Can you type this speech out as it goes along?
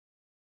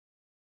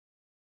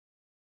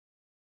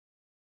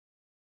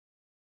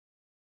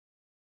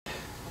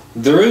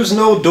There is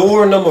no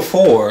door number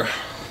 4.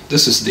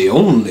 This is the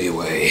only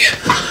way.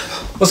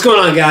 What's going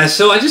on, guys?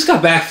 So I just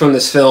got back from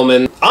this film,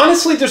 and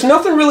honestly, there's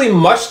nothing really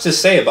much to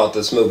say about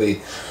this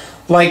movie.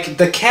 Like,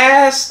 the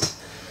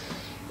cast,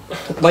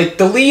 like,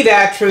 the lead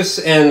actress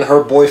and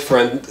her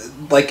boyfriend,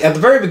 like, at the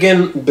very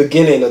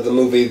beginning of the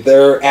movie,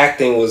 their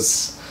acting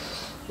was...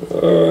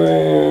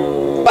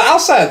 but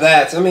outside of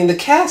that, I mean, the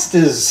cast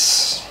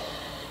is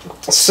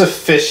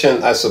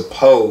sufficient, I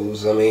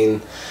suppose. I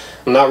mean...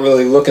 I'm not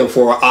really looking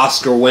for an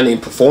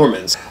Oscar-winning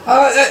performance.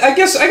 I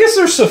guess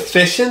they're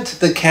sufficient,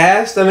 the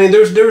cast. I mean,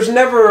 there's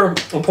never a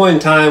point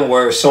in time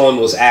where someone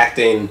was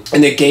acting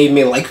and it gave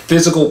me like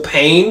physical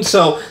pain.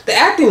 So the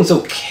acting's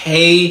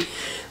okay.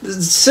 The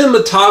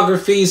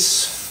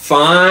cinematography's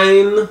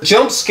fine.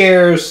 Jump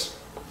scares,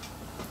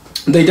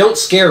 they don't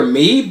scare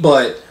me,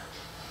 but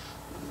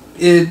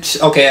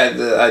it's okay.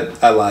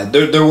 I lied.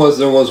 There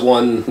was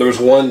one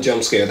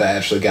jump scare that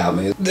actually got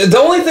me. The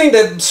only thing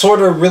that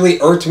sort of really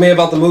irked me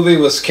about the movie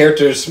was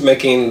characters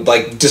making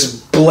like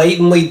just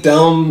blatantly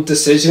dumb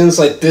decisions.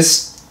 Like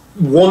this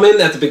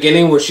woman at the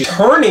beginning where she's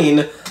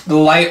turning the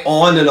light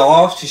on and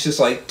off. She's just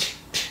like.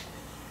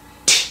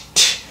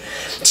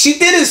 She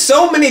did it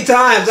so many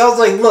times. I was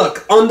like,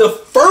 look, on the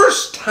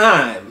first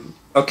time,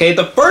 okay,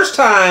 the first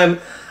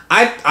time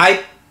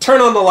I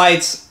turn on the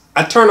lights.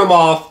 I turn them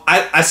off.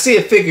 I see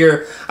a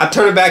figure. I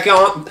turn it back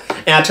on,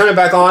 and I turn it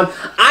back on.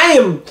 I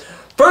am,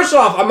 first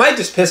off, I might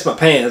just piss my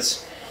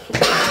pants,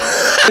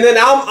 and then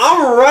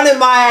I'm running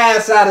my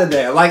ass out of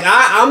there. Like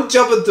I'm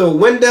jumping through a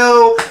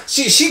window.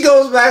 She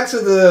goes back to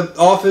the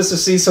office to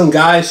see some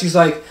guy. She's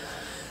like,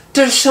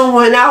 "There's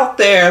someone out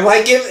there."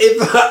 Like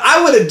if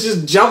I would have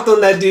just jumped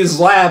on that dude's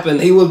lap and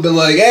he would have been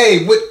like,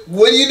 "Hey, what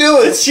are you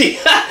doing?"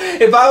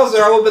 If I was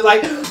there, I would be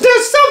like, "There's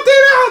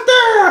something out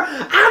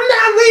there. I'm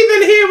not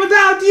leaving here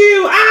without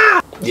you."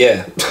 Ah.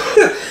 Yeah.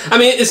 I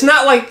mean, it's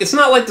not like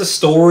the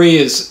story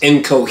is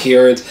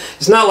incoherent.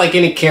 It's not like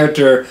any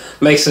character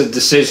makes a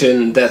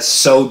decision that's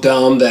so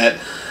dumb that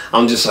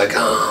I'm just like,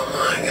 oh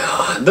my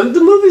god. The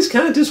movie's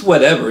kind of just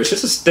whatever. It's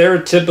just a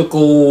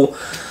stereotypical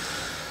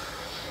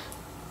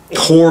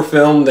horror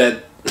film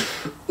that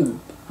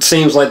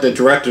seems like the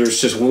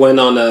directors just went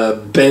on a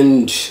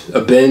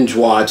binge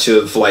watch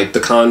of like The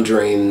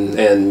Conjuring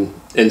and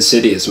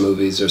Insidious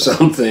movies or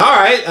something. All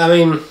right, I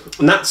mean,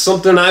 not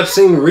something I've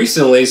seen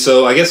recently,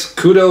 so I guess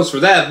kudos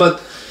for that.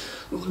 But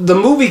the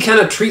movie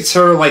kind of treats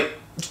her like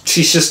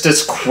she's just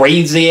this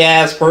crazy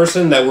ass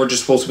person that we're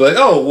just supposed to be like,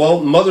 oh well,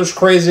 mother's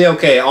crazy.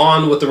 Okay,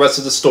 on with the rest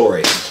of the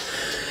story.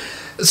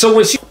 So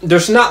when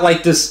there's not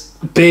like this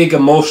big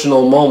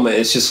emotional moment.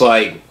 It's just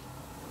like,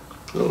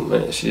 oh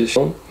man,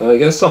 I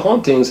guess the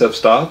hauntings have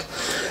stopped.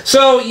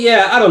 So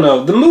yeah, I don't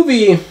know. The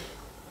movie,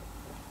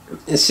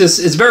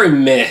 it's very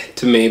meh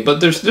to me.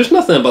 But there's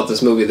nothing about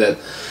this movie that,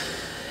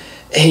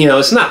 you know,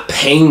 it's not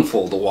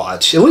painful to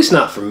watch. At least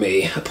not for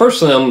me.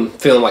 Personally, I'm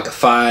feeling like a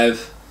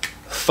 5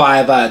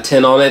 out of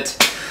 10 on it.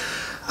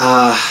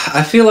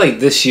 I feel like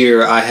this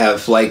year I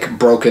have like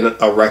broken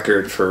a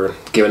record for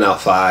giving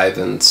out 5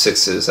 and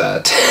 6s out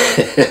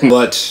of 10.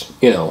 But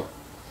you know.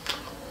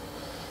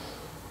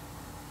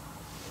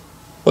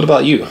 What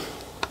about you?